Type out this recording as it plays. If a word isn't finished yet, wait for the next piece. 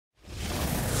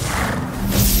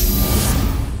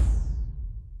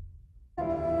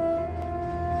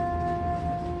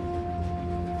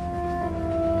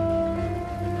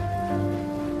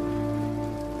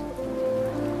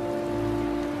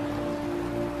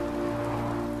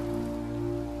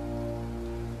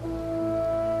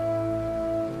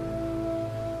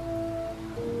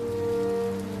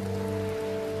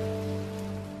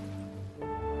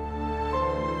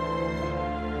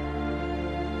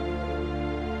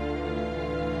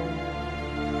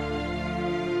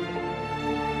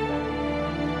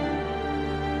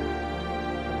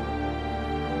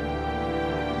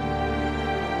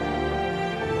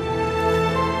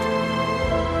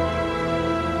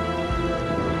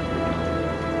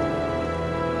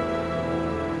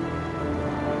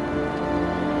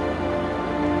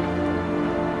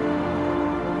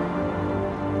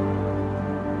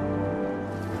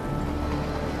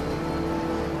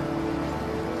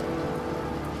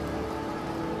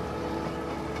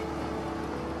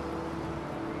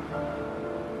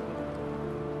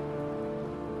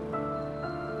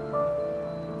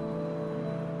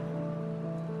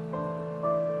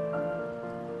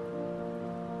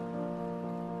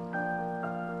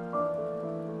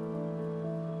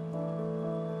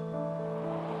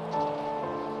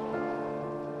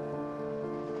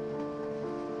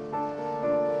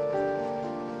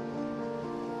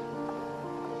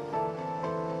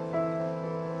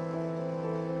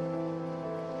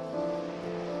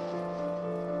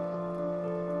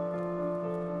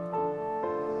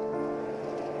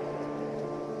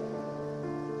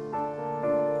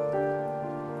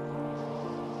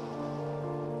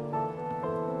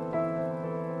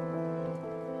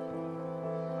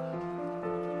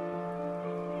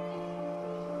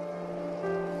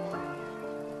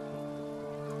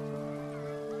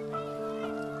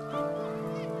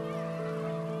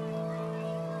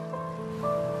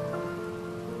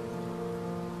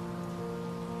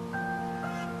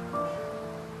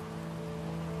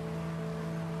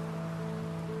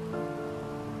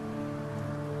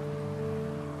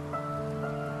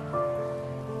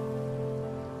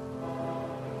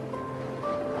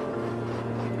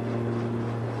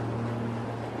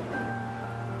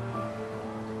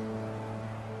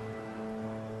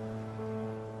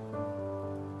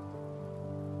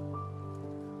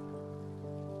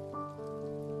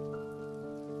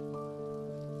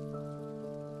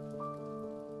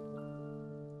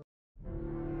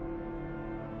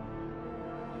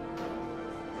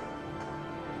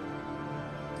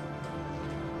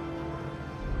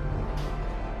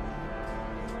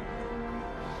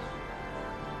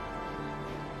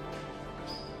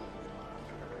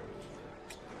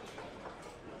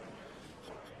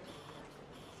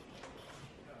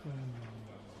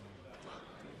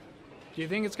Do you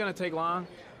think it's gonna take long?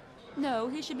 No,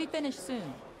 he should be finished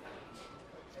soon.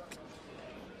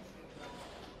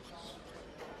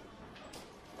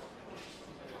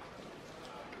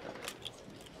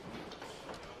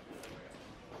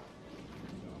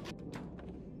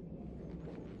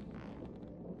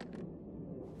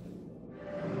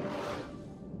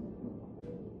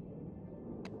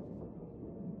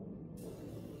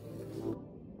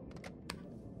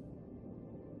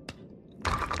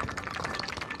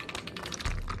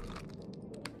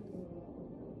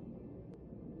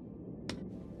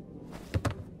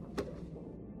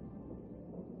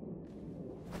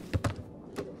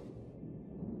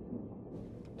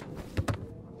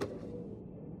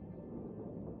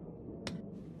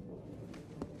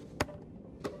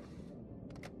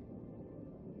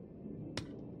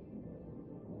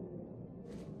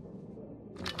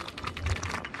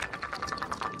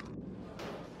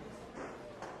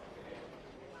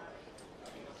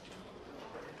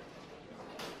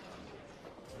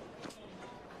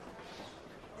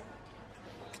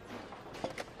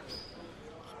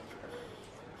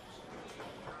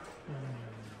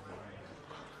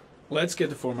 Let's get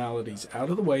the formalities out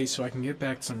of the way so I can get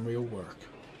back to some real work.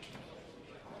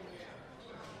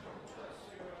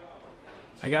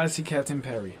 I gotta see Captain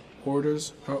Perry.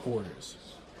 Orders are orders.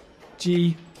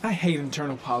 Gee, I hate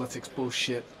internal politics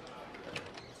bullshit.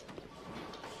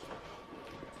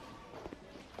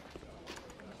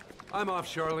 I'm off,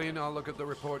 Charlene. I'll look at the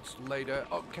reports later.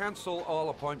 Oh, cancel all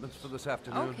appointments for this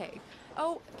afternoon. Okay.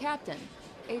 Oh, Captain.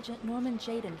 Agent Norman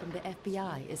Jayden from the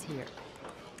FBI is here.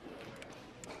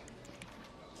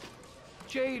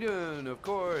 Jayden, of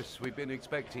course. We've been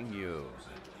expecting you.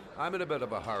 I'm in a bit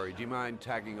of a hurry. Do you mind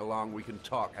tagging along? We can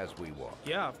talk as we walk.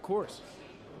 Yeah, of course.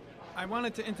 I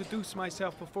wanted to introduce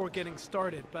myself before getting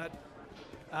started, but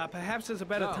perhaps there's a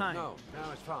better time. No,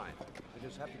 it's fine. I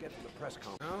just have to get to the press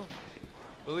conference. No?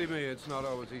 Believe me, it's not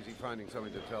always easy finding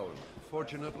something to tell them.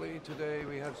 Fortunately, today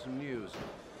we have some news.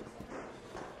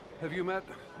 Have you met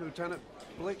Lieutenant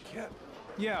Blake yet?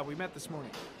 Yeah, we met this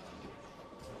morning.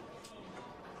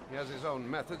 He has his own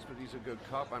methods, but he's a good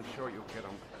cop. I'm sure you'll get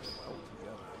on well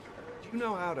together. Do you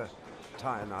know how to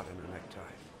tie a knot in a necktie?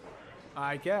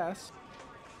 I guess.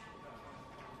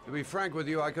 To be frank with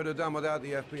you, I could have done without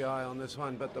the FBI on this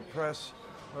one, but the press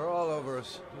are all over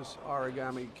us. This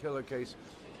origami killer case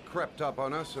crept up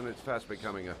on us, and it's fast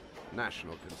becoming a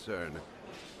national concern.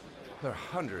 There are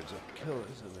hundreds of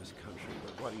killers in this country,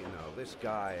 but what do you know? This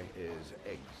guy is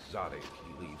exotic.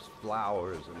 He leaves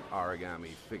flowers and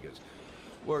origami figures.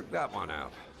 Work that one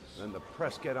out. Then the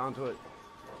press get onto it,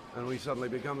 and we suddenly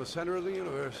become the center of the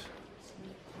universe.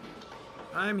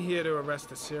 I'm here to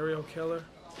arrest a serial killer.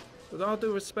 With all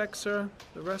due respect, sir,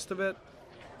 the rest of it,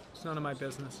 it's none of my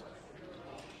business.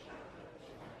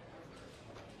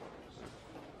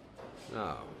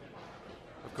 No,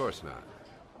 of course not.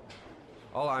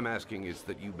 All I'm asking is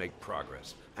that you make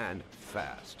progress, and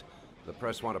fast. The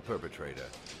press want a perpetrator,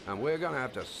 and we're gonna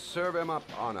have to serve him up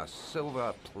on a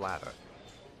silver platter.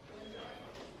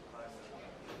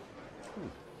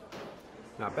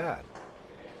 Not bad.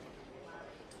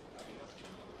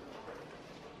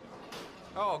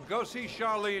 Oh, go see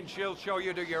Charlene. She'll show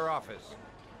you to your office.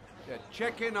 Yeah,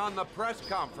 check in on the press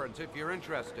conference if you're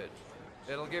interested.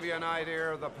 It'll give you an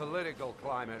idea of the political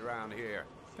climate around here.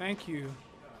 Thank you,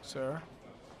 sir.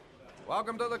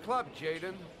 Welcome to the club,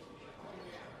 Jayden.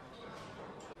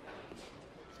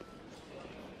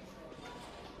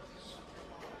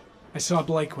 I saw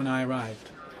Blake when I arrived.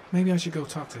 Maybe I should go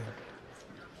talk to him.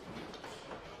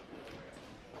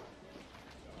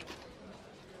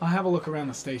 I'll have a look around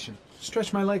the station.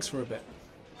 Stretch my legs for a bit.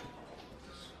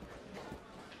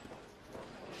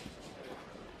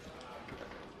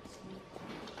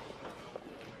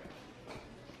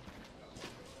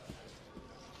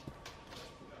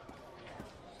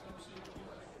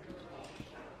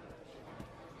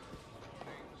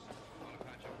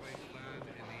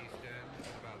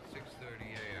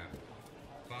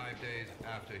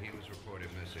 After he was reported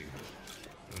missing.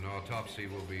 An autopsy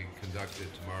will be conducted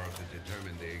tomorrow to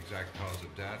determine the exact cause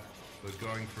of death, but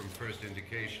going from first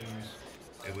indications,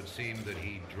 it would seem that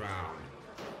he drowned.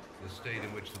 The state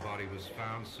in which the body was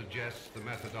found suggests the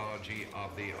methodology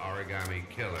of the origami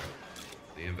killer.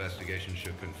 The investigation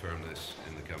should confirm this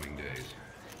in the coming days.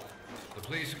 The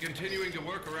police are continuing to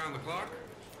work around the clock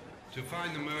to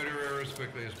find the murderer as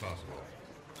quickly as possible.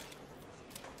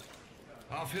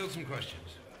 I'll field some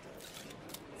questions.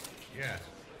 Yes.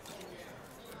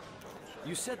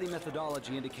 You said the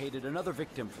methodology indicated another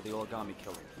victim for the origami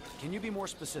killer. Can you be more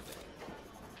specific?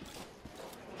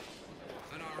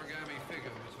 An origami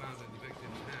figure was found in the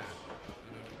victim's hand,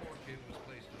 and a fork was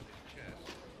placed on his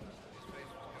chest. His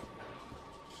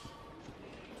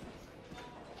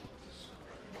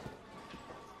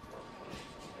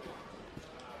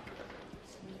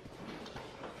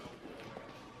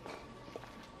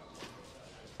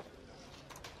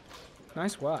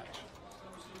Nice watch.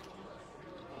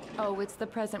 Oh, it's the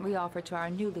present we offer to our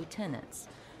new lieutenants.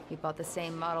 We bought the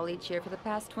same model each year for the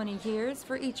past 20 years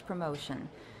for each promotion.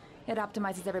 It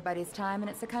optimizes everybody's time, and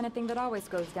it's the kind of thing that always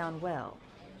goes down well.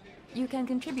 You can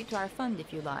contribute to our fund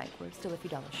if you like. We're still a few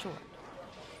dollars short.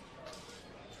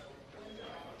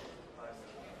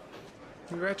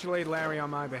 Congratulate Larry on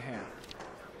my behalf.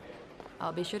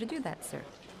 I'll be sure to do that, sir.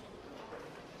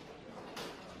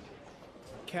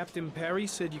 Captain Perry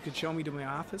said you could show me to my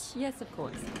office? Yes, of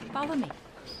course. Follow me.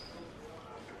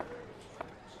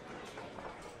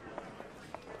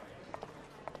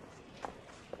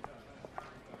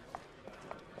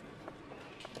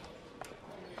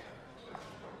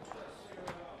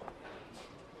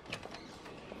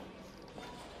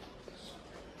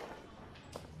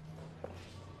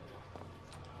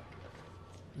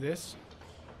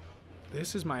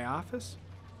 This is my office?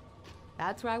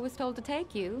 That's where I was told to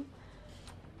take you.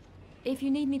 If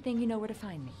you need anything, you know where to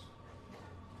find me.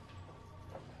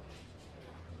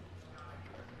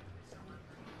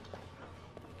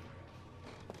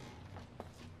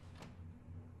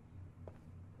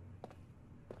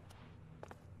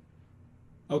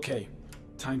 Okay,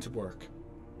 time to work.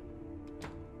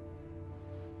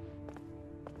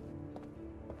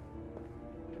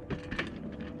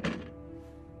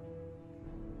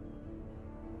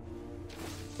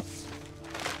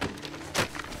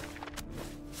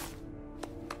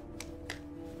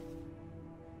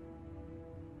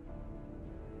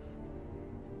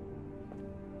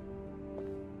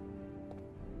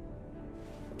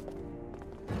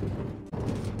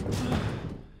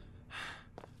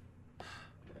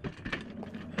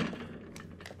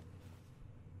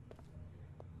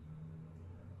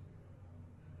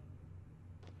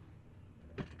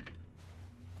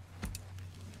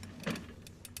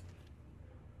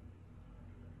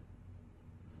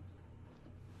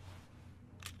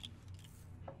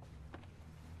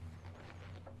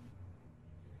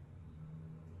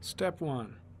 Step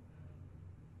 1.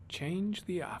 Change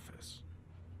the office.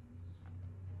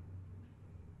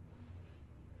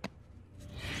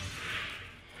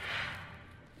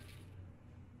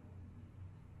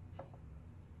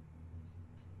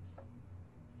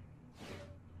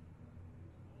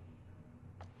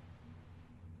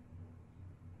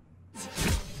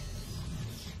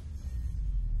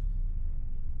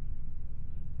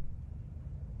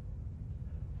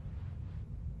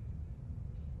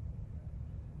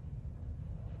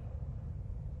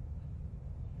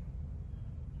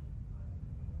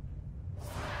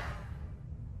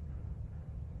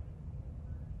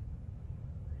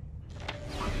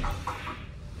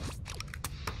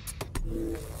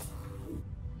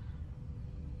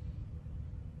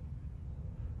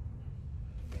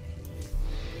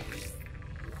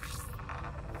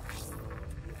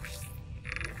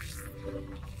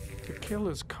 The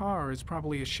killer's car is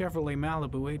probably a Chevrolet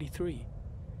Malibu 83.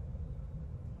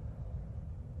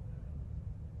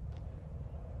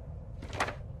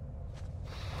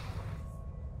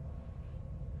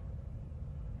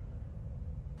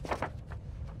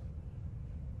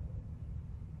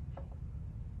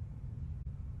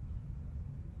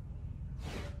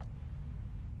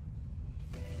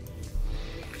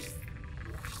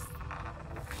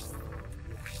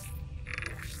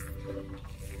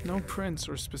 No prints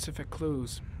or specific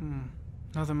clues.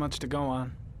 Nothing much to go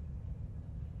on.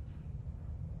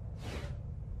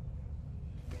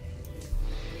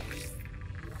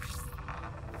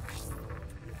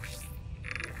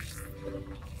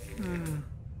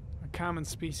 A common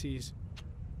species.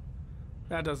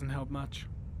 That doesn't help much.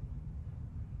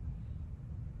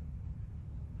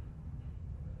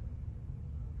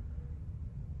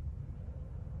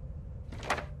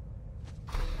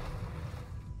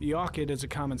 The orchid is a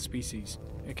common species.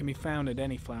 It can be found at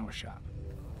any flower shop.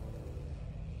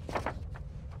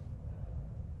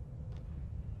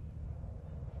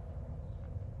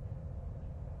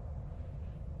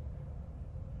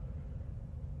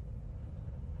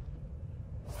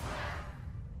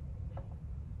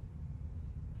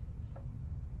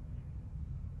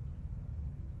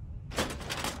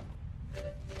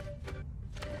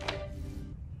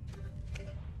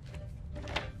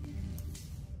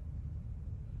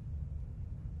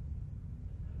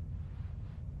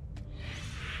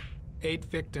 Eight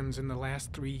victims in the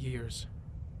last 3 years.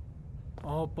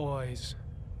 All boys,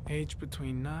 aged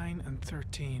between 9 and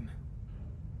 13.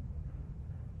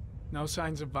 No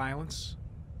signs of violence.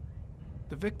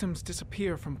 The victims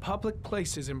disappear from public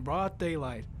places in broad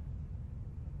daylight.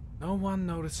 No one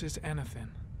notices anything.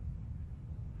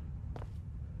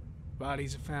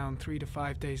 Bodies are found 3 to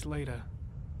 5 days later,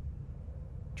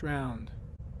 drowned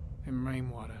in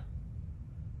rainwater.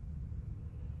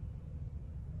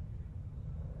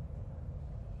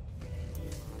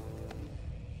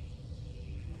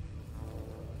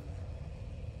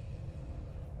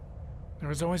 There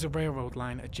is always a railroad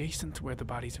line adjacent to where the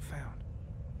bodies are found.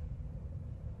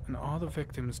 And all the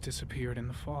victims disappeared in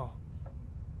the fall.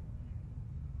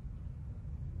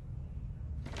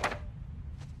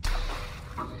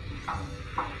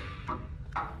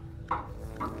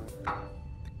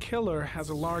 The killer has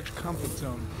a large comfort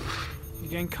zone. He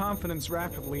gained confidence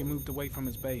rapidly and moved away from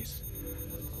his base.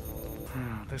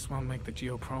 This won't make the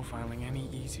geoprofiling any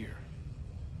easier.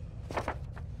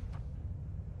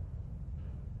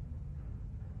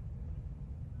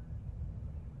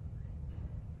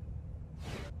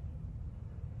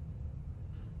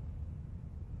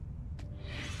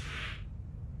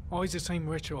 Always the same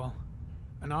ritual.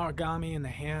 An origami in the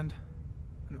hand,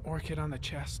 an orchid on the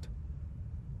chest.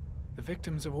 The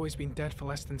victims have always been dead for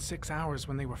less than 6 hours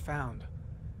when they were found,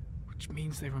 which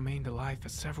means they remained alive for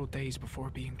several days before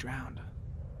being drowned.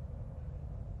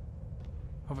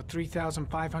 Over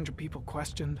 3,500 people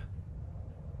questioned.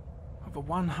 Over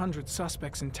 100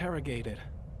 suspects interrogated.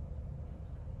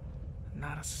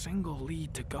 Not a single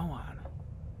lead to go on.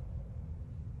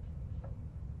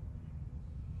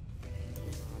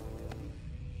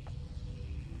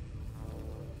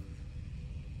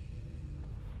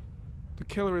 The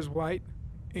killer is white,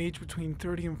 aged between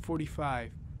 30 and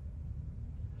 45.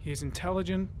 He is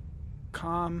intelligent,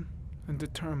 calm, and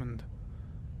determined.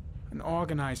 An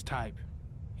organized type.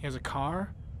 He has a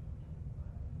car.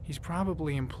 He's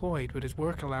probably employed, but his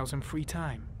work allows him free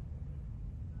time.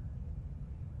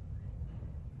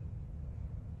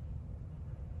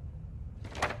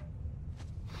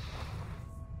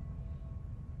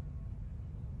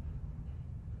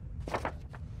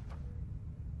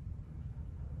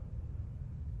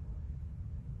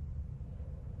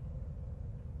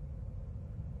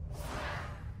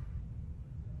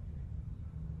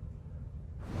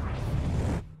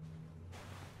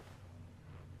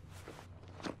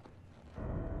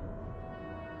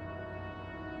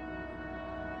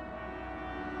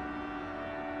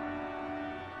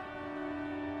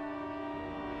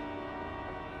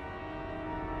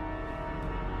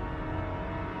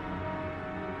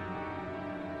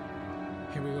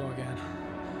 Here we go again.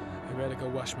 I better go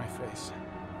wash my face.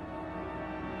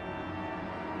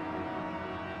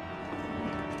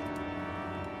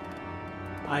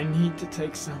 I need to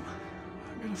take some.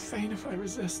 I'm gonna faint if I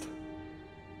resist.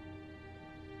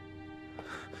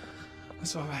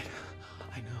 That's all right.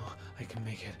 I know I can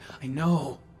make it. I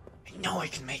know I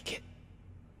can make it.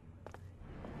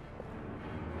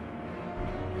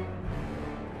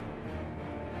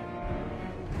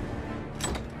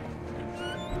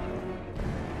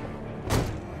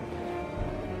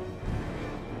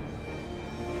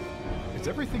 Is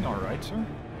everything all right, sir?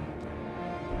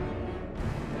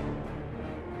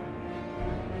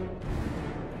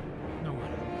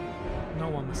 No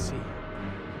one must see.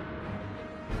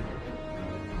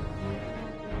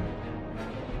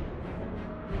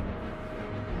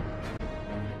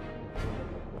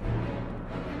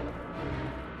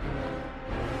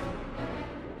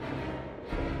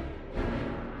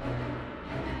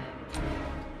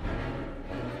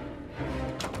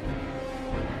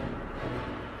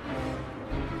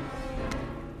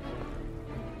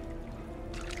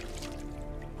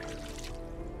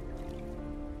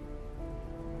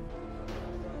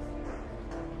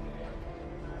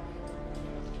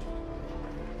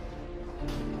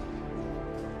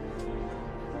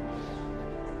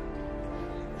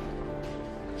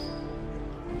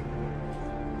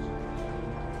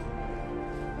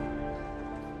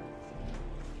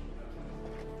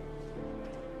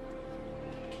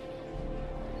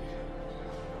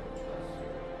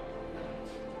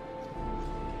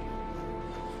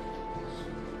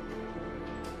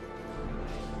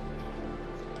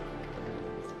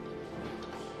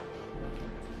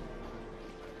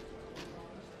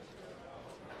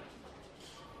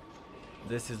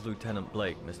 This is Lieutenant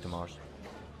Blake, Mr. Mars.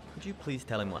 Could you please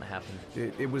tell him what happened?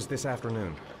 It was this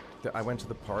afternoon. I went to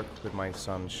the park with my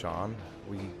son, Sean.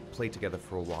 We played together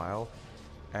for a while,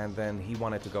 and then he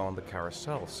wanted to go on the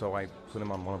carousel, so I put him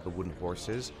on one of the wooden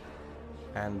horses,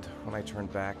 and when I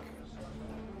turned back,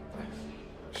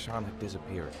 Sean had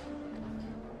disappeared.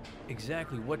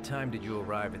 Exactly what time did you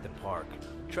arrive at the park?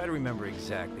 Try to remember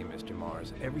exactly, Mr.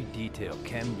 Mars. Every detail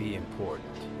can be important.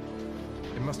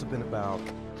 It must have been about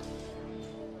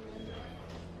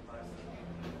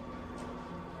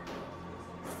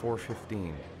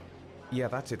 4:15. Yeah,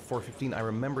 that's it, 4:15. I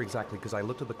remember exactly because I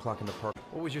looked at the clock in the park.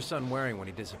 What was your son wearing when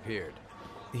he disappeared?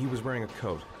 He was wearing a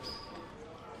coat.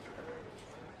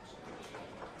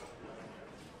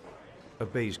 A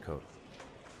beige coat.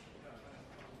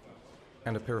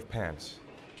 And a pair of pants.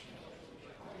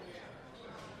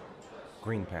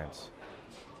 Green pants.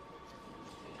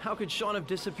 How could Sean have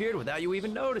disappeared without you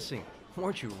even noticing?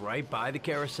 Weren't you right by the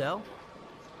carousel?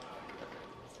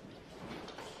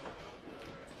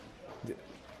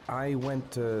 I went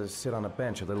to sit on a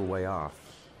bench a little way off.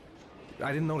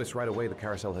 I didn't notice right away the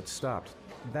carousel had stopped.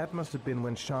 That must have been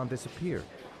when Sean disappeared.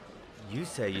 You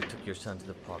say you took your son to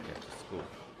the park after school,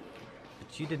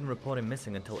 but you didn't report him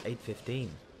missing until 8:15.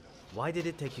 Why did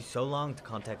it take you so long to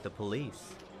contact the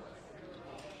police?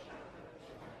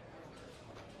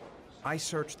 I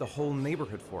searched the whole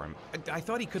neighborhood for him. I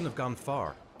thought he couldn't have gone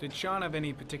far. Did Sean have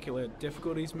any particular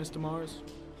difficulties, Mr. Mars?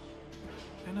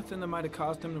 Anything that might have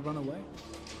caused him to run away?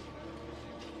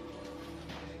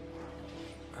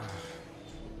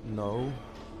 No.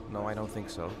 No, I don't think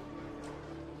so.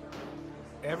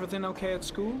 Everything okay at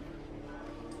school?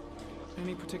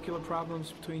 Any particular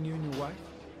problems between you and your wife?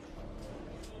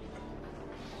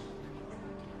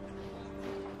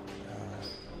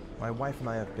 My wife and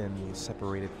I have been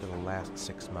separated for the last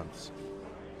 6 months.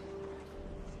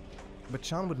 But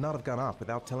Sean would not have gone off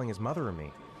without telling his mother or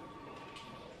me.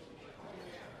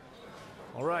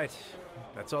 All right.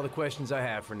 That's all the questions I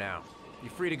have for now.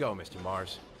 You're free to go, Mr.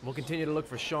 Mars. We'll continue to look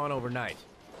for Sean overnight.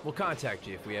 We'll contact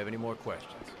you if we have any more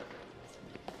questions.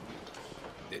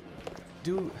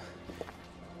 Do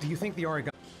you think the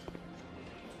origami...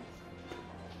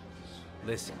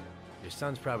 Listen, your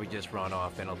son's probably just run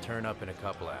off and he'll turn up in a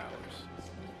couple of hours.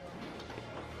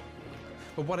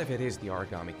 But what if it is the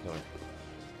origami killer?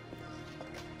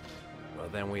 Well,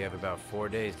 then we have about 4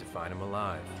 days to find him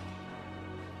alive.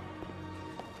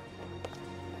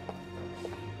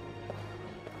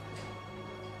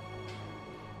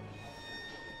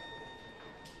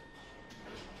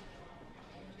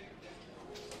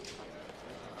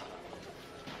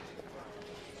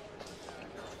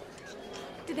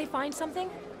 Did they find something?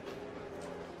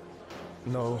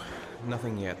 No,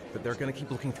 nothing yet, but they're gonna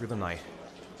keep looking through the night.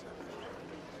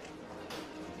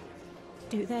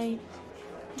 Do they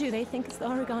think it's the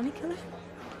origami killer?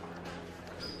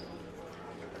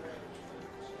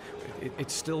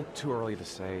 It's still too early to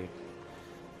say.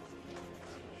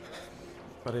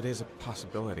 But it is a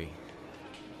possibility.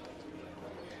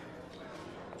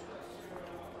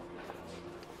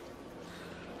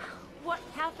 What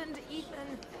happened,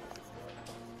 Ethan?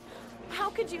 How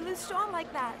could you lose Sean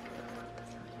like that?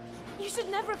 You should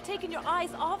never have taken your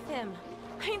eyes off him.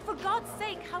 I mean, for God's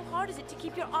sake, how hard is it to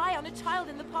keep your eye on a child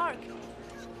in the park?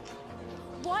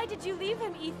 Why did you leave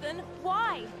him, Ethan?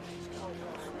 Why?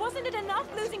 Wasn't it enough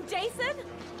losing Jason?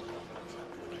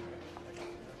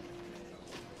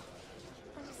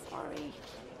 I'm sorry.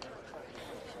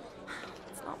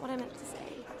 It's not what I meant to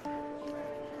say.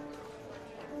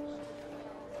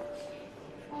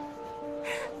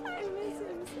 I miss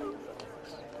him so much.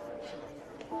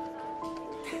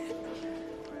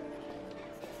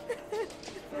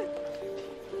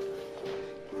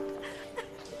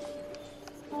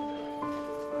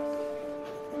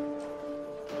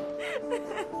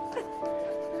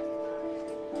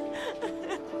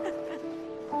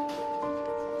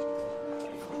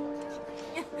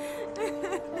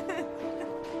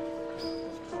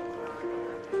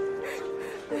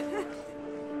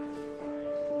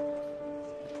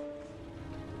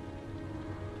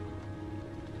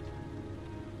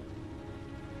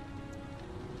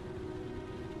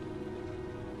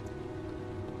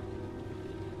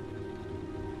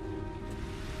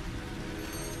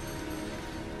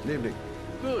 Good evening.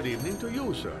 Good evening to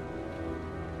you, sir.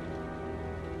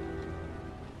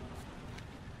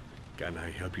 Can I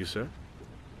help you, sir?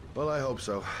 Well, I hope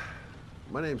so.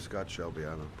 My name's Scott Shelby.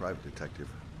 I'm a private detective.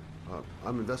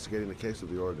 I'm investigating the case of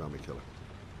the origami killer.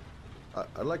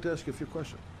 I'd like to ask you a few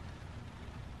questions.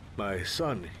 My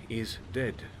son is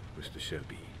dead, Mr.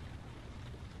 Shelby.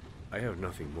 I have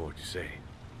nothing more to say.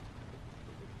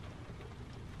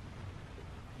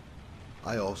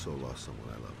 I also lost someone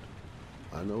I loved.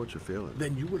 I know what you're feeling.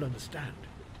 Then you will understand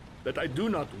that I do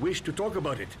not wish to talk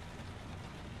about it.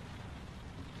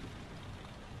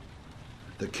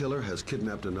 The killer has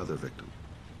kidnapped another victim.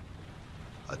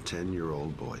 A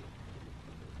 10-year-old boy.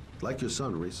 Like your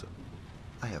son, Risa.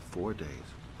 I have 4 days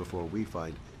before we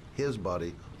find his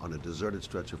body on a deserted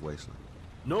stretch of wasteland.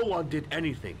 No one did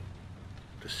anything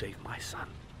to save my son.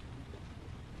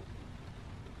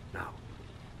 Now,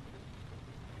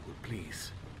 you will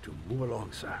please to move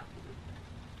along, sir.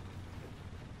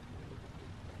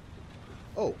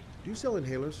 Oh, do you sell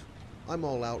inhalers? I'm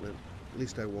all out, and at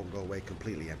least I won't go away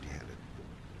completely empty-handed.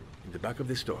 In the back of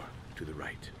this store, to the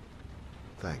right.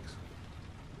 Thanks.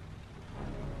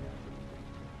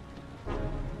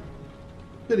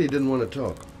 Pity he didn't want to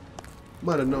talk.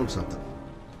 Might have known something.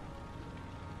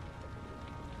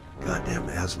 Goddamn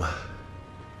asthma.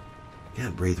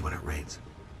 Can't breathe when it rains.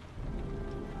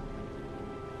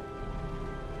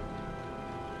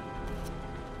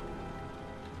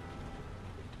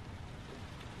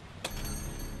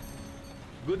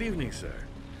 Good evening, sir.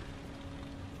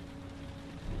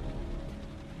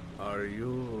 Are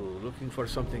you looking for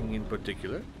something in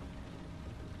particular?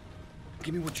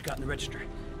 Give me what you got in the register.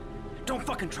 Don't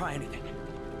fucking try anything.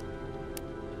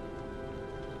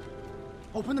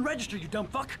 Open the register, you dumb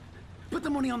fuck. Put the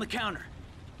money on the counter.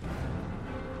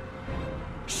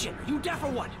 Shit, are you deaf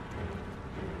or what?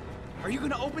 Are you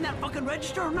gonna open that fucking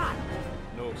register or not?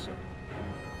 No, sir.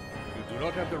 You do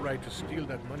not have the right to steal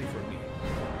that money from me.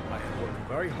 I have worked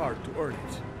very hard to earn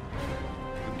it.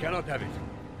 You cannot have it.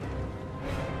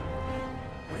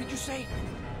 What did you say?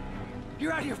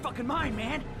 You're out of your fucking mind,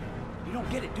 man. You don't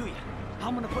get it, do you?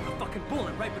 I'm gonna put a fucking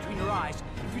bullet right between your eyes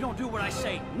if you don't do what I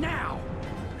say now.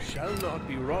 You shall not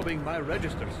be robbing my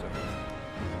register, sir.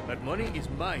 That money is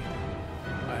mine.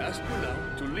 I ask you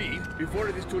now to leave before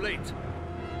it is too late.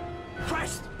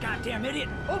 Christ, goddamn idiot!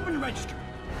 Open the register!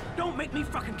 Don't make me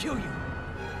fucking kill you!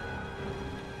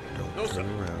 No, sir.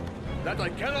 That I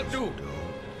cannot do. Don't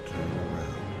turn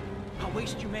around. I'll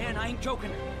waste you, man. I ain't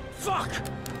joking. Fuck!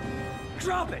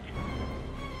 Drop it!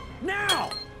 Now!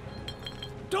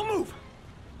 Don't move!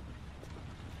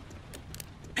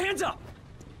 Hands up!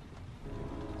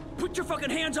 Put your fucking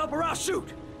hands up or I'll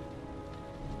shoot!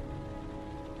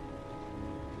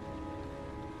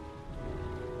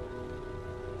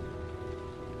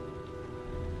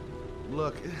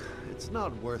 Look, it's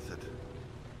not worth it.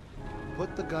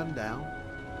 Put the gun down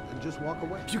and just walk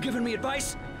away. You giving me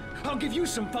advice? I'll give you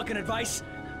some fucking advice.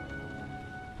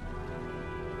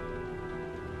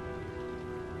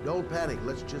 Don't panic.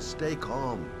 Let's just stay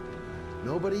calm.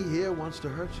 Nobody here wants to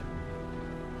hurt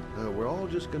you. We're all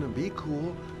just gonna be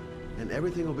cool, and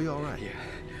everything will be all right. Yeah.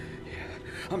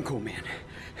 I'm cool, man.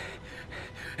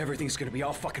 Everything's gonna be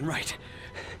all fucking right.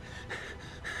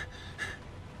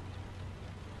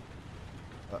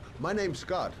 My name's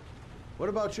Scott. What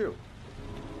about you?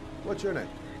 What's your name?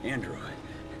 Andrew.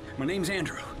 My name's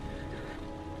Andrew.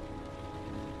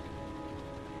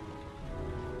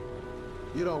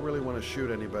 You don't really want to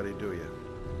shoot anybody, do you?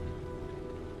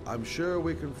 I'm sure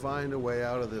we can find a way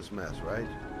out of this mess, right?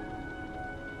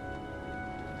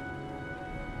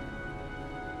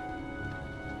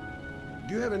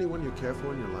 Do you have anyone you care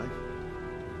for in your life?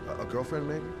 A girlfriend,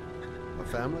 maybe? A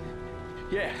family?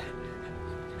 Yeah.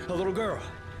 A little girl.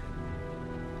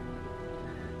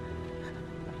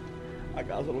 I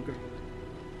got a little girl.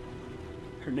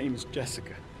 Her name's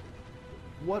Jessica.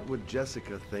 What would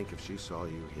Jessica think if she saw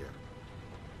you here?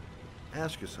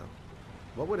 Ask yourself,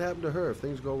 what would happen to her if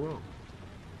things go wrong?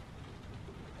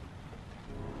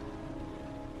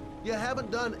 You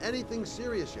haven't done anything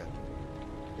serious yet.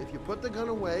 If you put the gun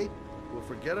away, we'll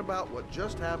forget about what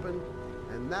just happened,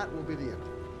 and that will be the end.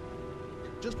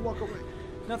 Just walk away.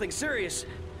 Nothing serious.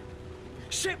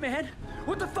 Shit, man!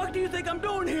 What the fuck do you think I'm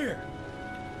doing here?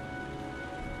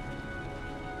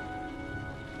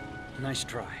 Nice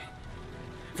try.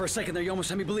 For a second there, you almost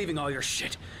had me believing all your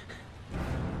shit.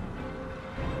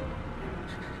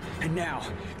 And now,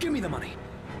 give me the money.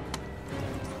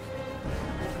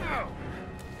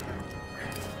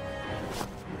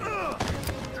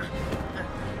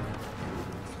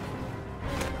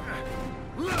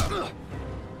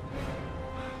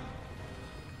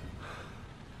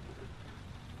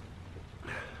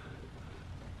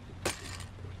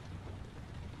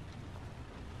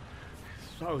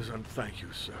 Thousand thank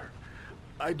you, sir.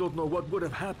 I don't know what would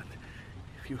have happened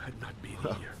if you had not been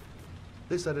here.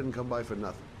 At least I didn't come by for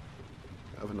nothing.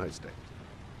 Have a nice day.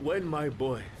 When my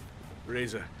boy,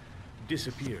 Reza,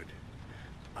 disappeared,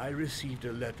 I received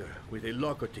a letter with a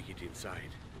locker ticket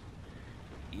inside.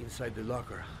 Inside the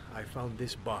locker, I found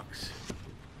this box.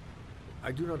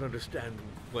 I do not understand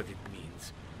what it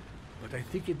means, but I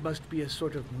think it must be a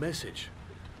sort of message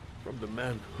from the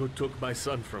man who took my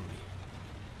son from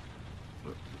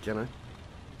me. Can I?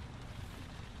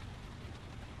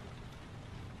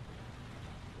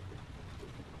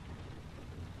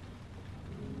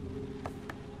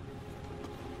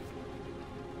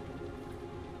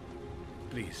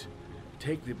 Please,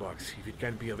 take the box if it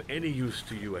can be of any use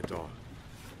to you at all.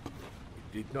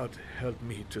 It did not help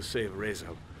me to save Reza,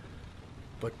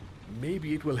 but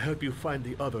maybe it will help you find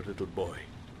the other little boy.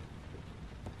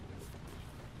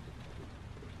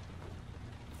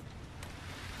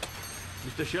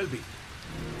 Mr. Shelby,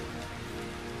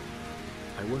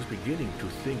 I was beginning to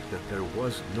think that there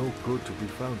was no good to be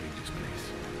found in this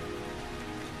place.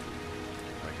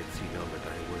 I can see now that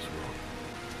I was wrong.